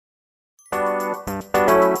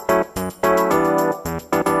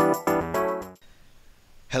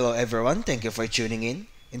everyone, thank you for tuning in.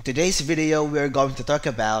 In today's video, we are going to talk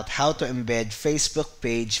about how to embed Facebook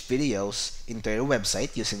page videos into your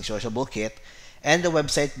website using SociableKIT and the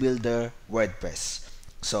website builder WordPress.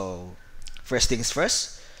 So, first things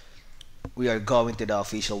first, we are going to the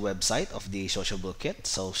official website of the SociableKIT,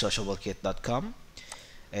 so sociablekit.com,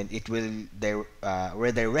 and it will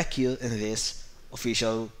redirect you in this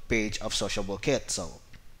official page of SociableKIT. So,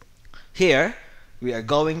 here, we are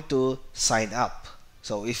going to sign up.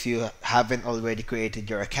 So if you haven't already created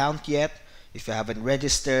your account yet, if you haven't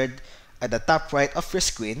registered, at the top right of your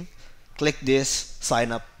screen, click this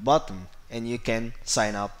sign up button and you can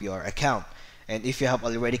sign up your account. And if you have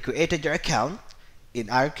already created your account, in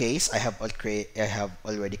our case, I have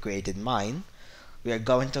already created mine, we are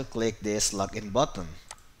going to click this login button.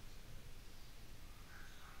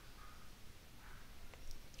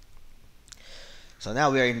 So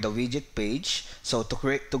now we are in the widget page. So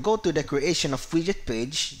to go to the creation of widget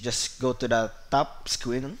page, just go to the top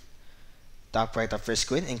right of your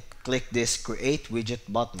screen, and click this create widget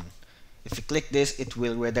button. If you click this, it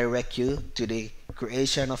will redirect you to the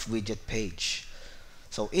creation of widget page.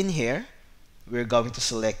 So in here, we're going to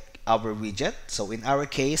select our widget. So in our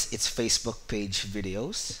case, it's Facebook page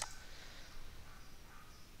videos.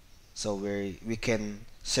 So we can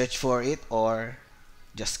search for it or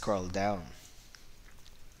just scroll down.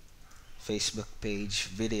 Facebook page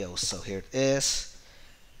videos. So here it is.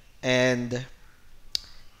 And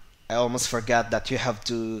I almost forgot that you have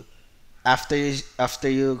to, after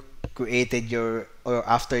you created your, or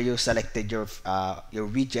after you selected your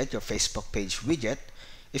widget, your Facebook page widget,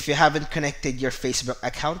 if you haven't connected your Facebook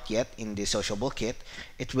account yet in the SociableKIT,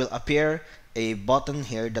 it will appear a button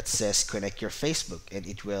here that says connect your Facebook, and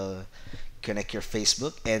it will connect your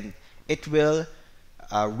Facebook, and it will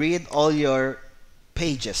read all your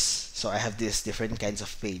pages. So I have these different kinds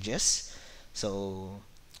of pages. So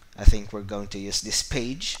I think we're going to use this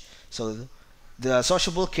page. So the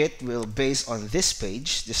SociableKIT will base on this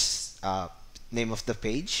page, this name of the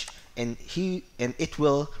page, and it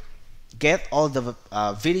will get all the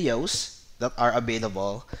videos that are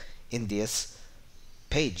available in this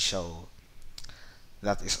page. So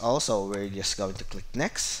that is also, we're just going to click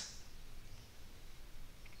next.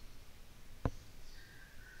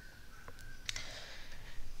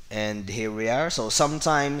 And here we are. So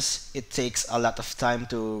sometimes it takes a lot of time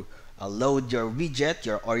to load your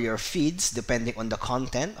widget or your feeds depending on the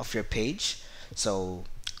content of your page. So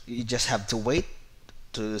you just have to wait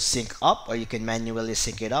to sync up, or you can manually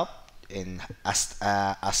sync it up and ask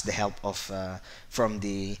the help of from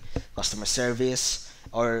the customer service.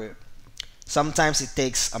 Or sometimes it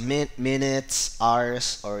takes minutes,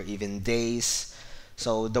 hours, or even days.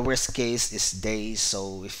 So the worst case is days.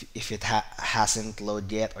 So if it hasn't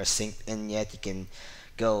loaded yet or synced in yet, you can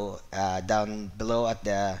go down below at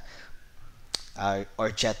the or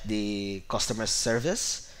chat the customer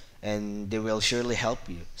service, and they will surely help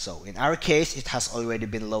you. So in our case, it has already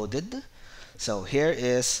been loaded. So here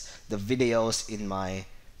is the videos in my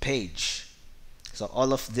page. So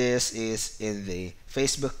all of this is in the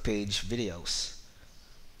Facebook page videos.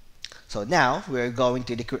 So now we're going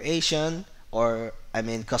to the creation, or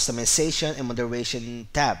customization and moderation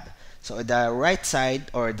tab. So at the right side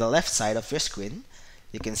or the left side of your screen,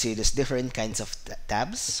 you can see there's different kinds of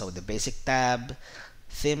tabs. So the basic tab,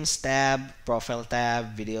 themes tab, profile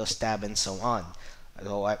tab, videos tab, and so on.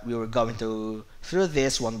 So we were going through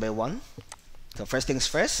this one by one. So first things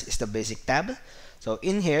first is the basic tab. So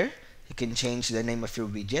in here, you can change the name of your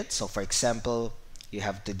widget. So for example, you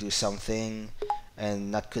have to do something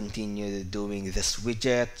and not continue doing this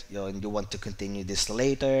widget, and you want to continue this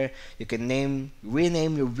later, you can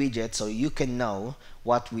rename your widget so you can know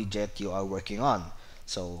what widget you are working on.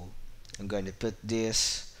 So I'm going to put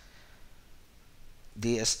this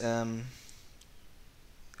DSM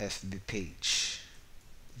FB page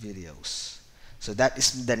videos. So that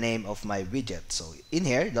is the name of my widget. So in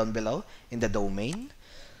here, down below, in the domain,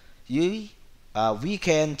 we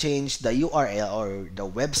can change the URL or the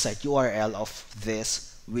website URL of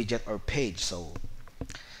this widget or page. So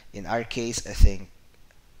in our case, I think,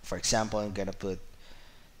 for example, I'm gonna put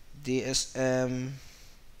DSM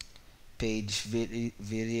page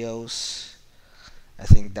videos. I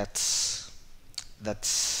think that's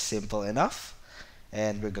simple enough,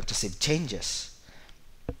 and we're going to save changes.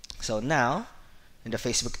 So now in the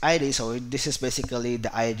Facebook ID, so this is basically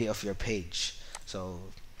the ID of your page. So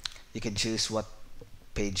you can choose what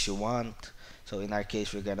page you want. So in our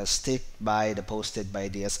case, we're gonna stick by the posted by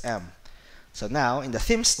DSM. So now in the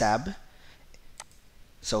themes tab,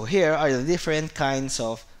 so here are the different kinds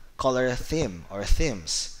of color theme or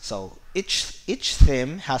themes. So each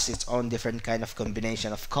theme has its own different kind of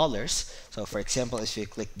combination of colors. So for example, if you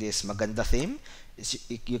click this maganda theme,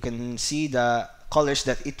 you can see the colors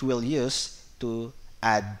that it will use to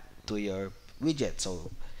add to your widget.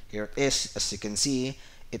 So here it is. As you can see,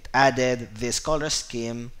 it added this color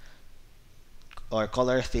scheme or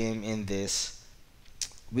color theme in this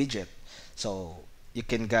widget. So you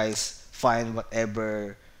can guys find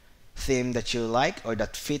whatever theme that you like or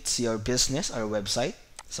that fits your business or website.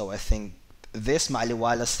 So I think this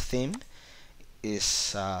Maaliwalas theme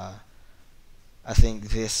is I think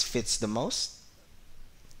this fits the most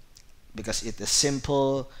because it is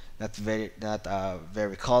simple, not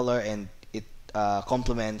very color, and it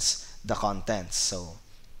complements the contents. So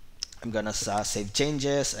I'm gonna save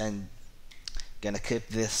changes and gonna keep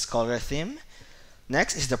this color theme.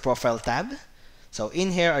 Next is the profile tab. So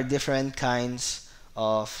in here are different kinds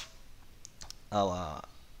of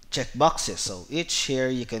checkboxes. So each here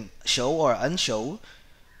you can show or unshow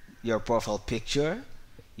your profile picture,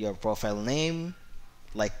 your profile name,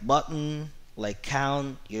 like button, like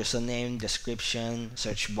count, username, description,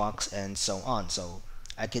 search box, and so on. So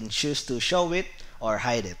I can choose to show it or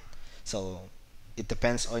hide it. So it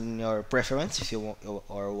depends on your preference if you want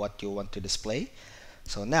or what you want to display.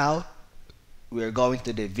 So now we're going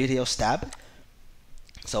to the videos tab.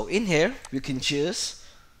 So in here we can choose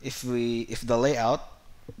if the layout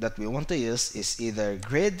that we want to use is either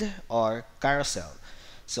grid or carousel.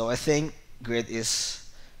 So I think grid is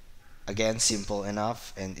again simple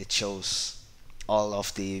enough and it shows all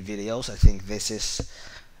of the videos. I think this is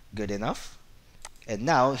good enough. And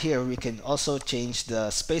now here we can also change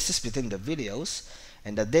the spaces between the videos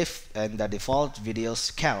and the default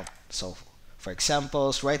videos count. So for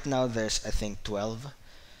examples, right now there's I think 12.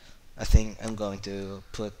 I think I'm going to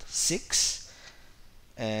put 6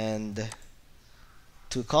 and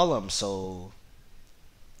 2 columns. So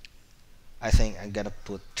I think I'm gonna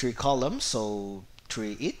put 3 columns, so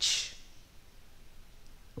 3 each.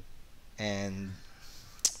 And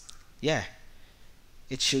yeah,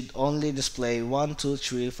 it should only display 1, 2,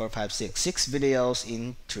 3, 4, 5, 6 videos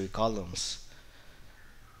in 3 columns.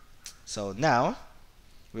 So now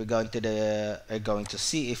we're going to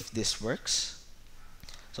see if this works.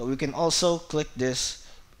 So we can also click this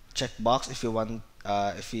checkbox if you want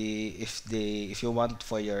if you want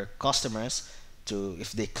for your customers to,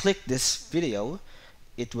 if they click this video,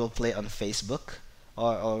 it will play on Facebook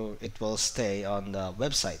or it will stay on the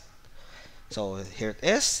website. So here it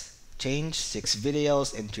is, change 6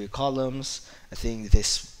 videos in 3 columns. I think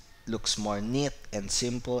this looks more neat and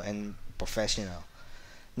simple and professional.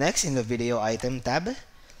 Next, in the video item tab,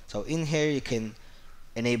 so in here you can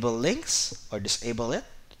enable links or disable it.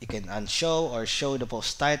 You can unshow or show the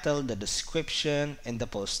post title, the description, and the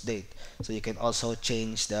post date. So you can also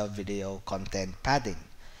change the video content padding.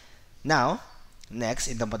 Now, next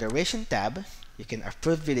in the moderation tab, you can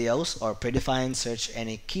approve videos or predefine search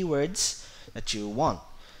any keywords that you want.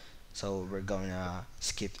 So we're going to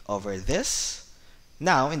skip over this.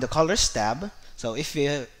 Now in the colors tab, so if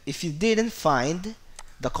you didn't find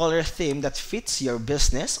the color theme that fits your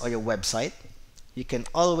business or your website, you can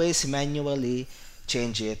always manually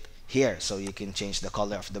change it here. So you can change the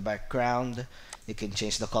color of the background, you can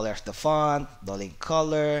change the color of the font, the link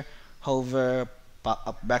color, hover,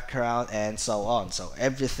 pop-up background, and so on. So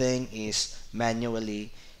everything is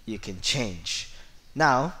manually you can change.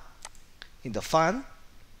 Now in the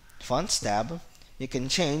fonts tab, you can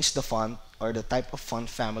change the font or the type of font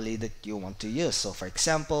family that you want to use. So for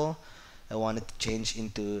example, I want it to change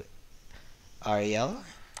into Arial.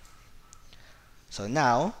 So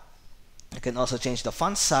now you can also change the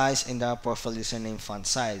font size and the profile username font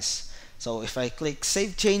size. So if I click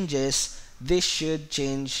save changes, this should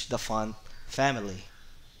change the font family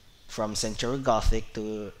from Century Gothic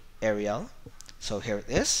to Arial. So here it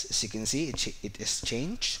is. As you can see, it is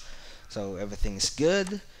changed. So everything is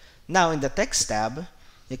good. Now in the text tab,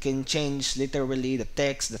 you can change literally the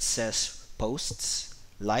text that says posts,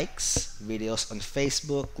 likes, videos on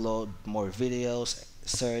Facebook, load more videos,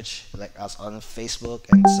 search like us on Facebook,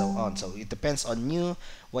 and so on. So it depends on you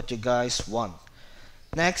what you guys want.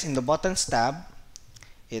 Next, in the buttons tab,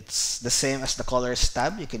 it's the same as the colors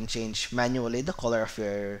tab. You can change manually the color of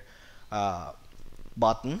your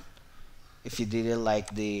button if you didn't like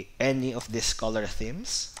any of these color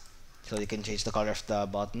themes. So you can change the color of the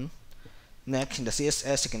button. Next, in the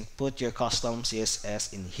CSS, you can put your custom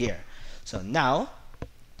CSS in here. So now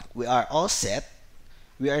we are all set.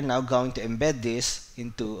 We are now going to embed this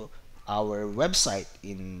into our website,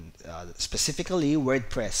 in specifically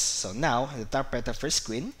WordPress. So now in the top right of your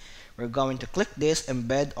screen, we're going to click this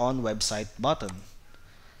embed on website button.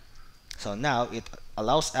 So now it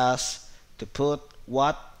allows us to put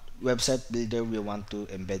what website builder we want to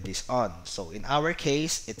embed this on. So in our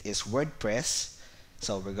case, it is WordPress.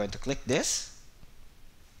 So we're going to click this,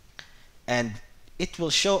 and it will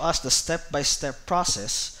show us the step-by-step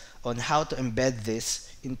process on how to embed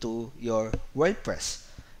this into your WordPress.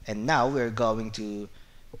 And now we're going to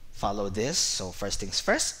follow this. So first things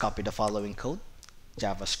first, copy the following code,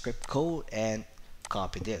 JavaScript code, and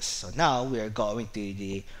copy this. So now we are going to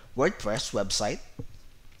the WordPress website,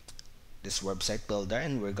 this website builder,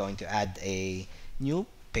 and we're going to add a new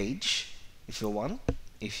page if you want.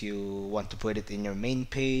 If you want to put it in your main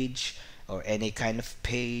page or any kind of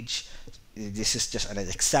page, this is just an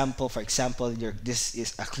example. For example, this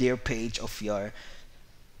is a clear page of your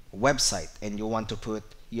website and you want to put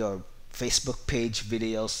your Facebook page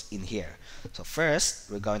videos in here. So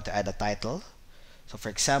first, we're going to add a title. So for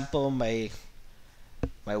example, my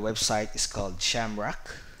website is called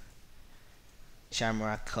Shamrock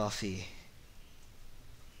Coffee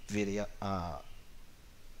Video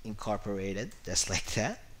Incorporated, just like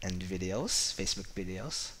that, and videos, Facebook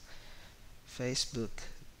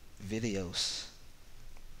videos.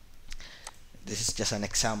 This is just an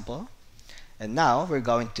example. And now we're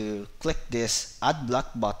going to click this add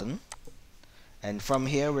block button, and from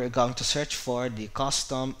here we're going to search for the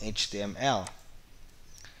custom HTML.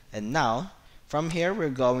 And now from here we're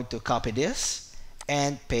going to copy this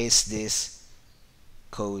and paste this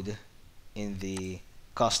code in the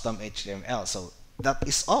custom HTML. So that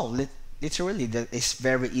is all. Literally, that is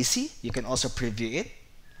very easy. You can also preview it,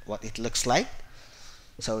 what it looks like.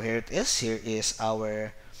 So here it is. Here is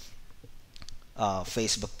our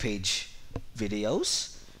Facebook page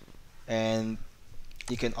videos, and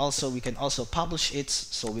we can also publish it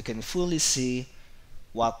so we can fully see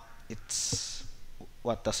what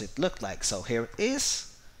does it look like. So here it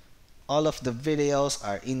is. All of the videos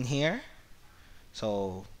are in here.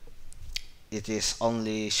 So it is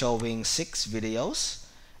only showing 6 videos,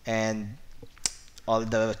 and all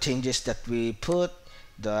the changes that we put,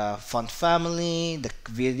 the font family, the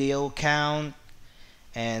video count,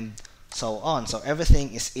 and so on. So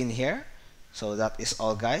everything is in here. So that is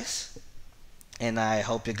all, guys, and I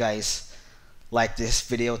hope you guys like this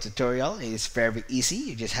video tutorial. It is very easy.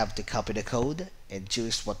 You just have to copy the code and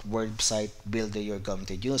choose what website builder you're going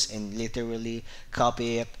to use and literally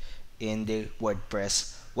copy it in the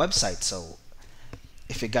WordPress website. So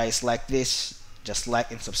if you guys like this, just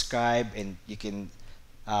like and subscribe, and you can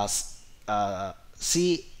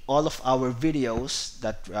see all of our videos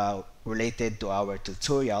that related to our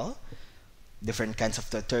tutorial, different kinds of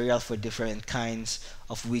tutorial for different kinds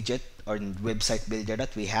of widget or website builder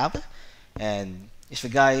that we have. And if you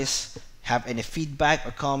guys have any feedback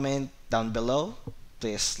or comment down below,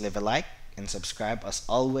 please leave a like and subscribe. As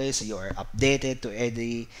always, you are updated to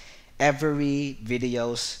every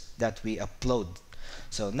videos that we upload.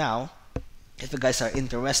 So now, if you guys are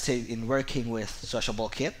interested in working with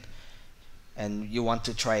SociableKIT and you want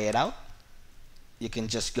to try it out, you can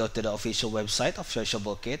just go to the official website of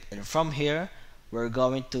SociableKIT, and from here we're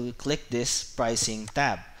going to click this pricing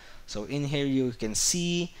tab. So in here you can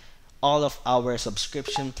see all of our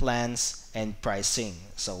subscription plans and pricing.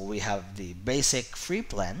 So we have the basic free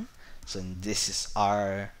plan. So these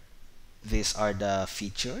are the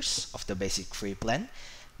features of the basic free plan: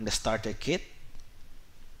 the starter kit,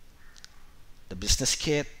 the business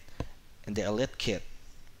kit, and the elite kit.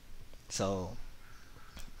 So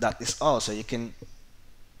that is all. So you can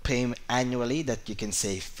pay annually, that you can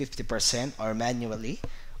save 50%, or manually,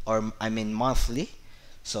 or I mean monthly.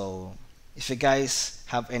 So if you guys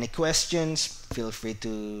have any questions, feel free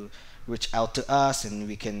to reach out to us and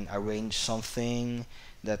we can arrange something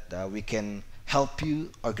that we can help you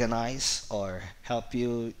organize or help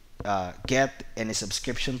you get any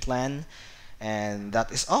subscription plan. And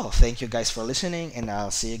that is all. Thank you guys for listening, and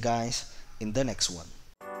I'll see you guys in the next one.